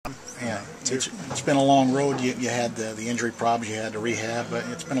too. It's been a long road. You had the injury problems, you had to rehab, but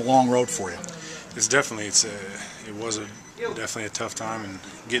it's been a long road for you. It was definitely a tough time and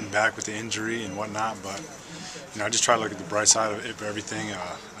getting back with the injury and whatnot. But I just try to look at the bright side of everything.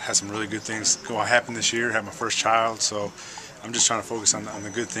 I had some really good things happen this year. Had my first child, so I'm just trying to focus on the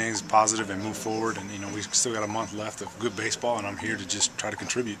good things, positive, and move forward. And we still got a month left of good baseball, and I'm here to just try to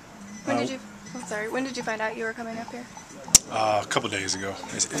contribute. When did you find out you were coming up here? A couple days ago.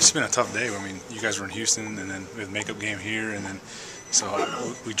 It's been a tough day. I mean, you guys were in Houston, and then we had a makeup game here, and then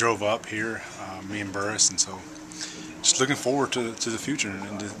we drove up here, me and Burris, and so just looking forward to the future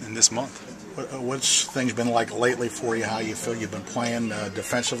in this month. What's things been like lately for you? How you feel you've been playing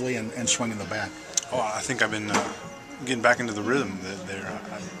defensively and swinging the bat? Oh, I think I've been getting back into the rhythm there.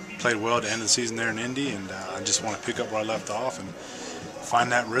 I played well at the end of the season there in Indy, and I just want to pick up where I left off and find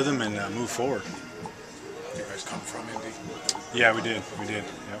that rhythm and move forward. You guys come from Indy? Yeah, we did. Yep.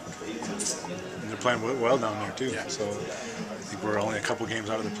 And they're playing well down there too. Yeah. So I think we're only a couple games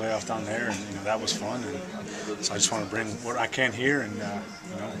out of the playoffs down there, and that was fun. And so I just want to bring what I can here and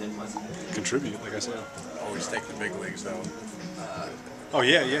contribute, like I said. Always take the big leagues though. Oh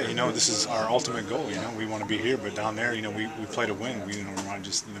yeah. This is our ultimate goal. We want to be here, but down there, we play to win. We want to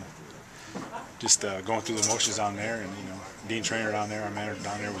just going through the motions down there, and Dean Trainer down there, our manager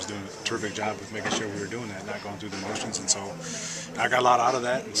down there, was doing a terrific job of making sure we were doing that, not going through the motions. And so I got a lot out of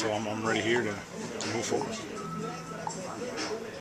that, and so I'm ready here to move forward.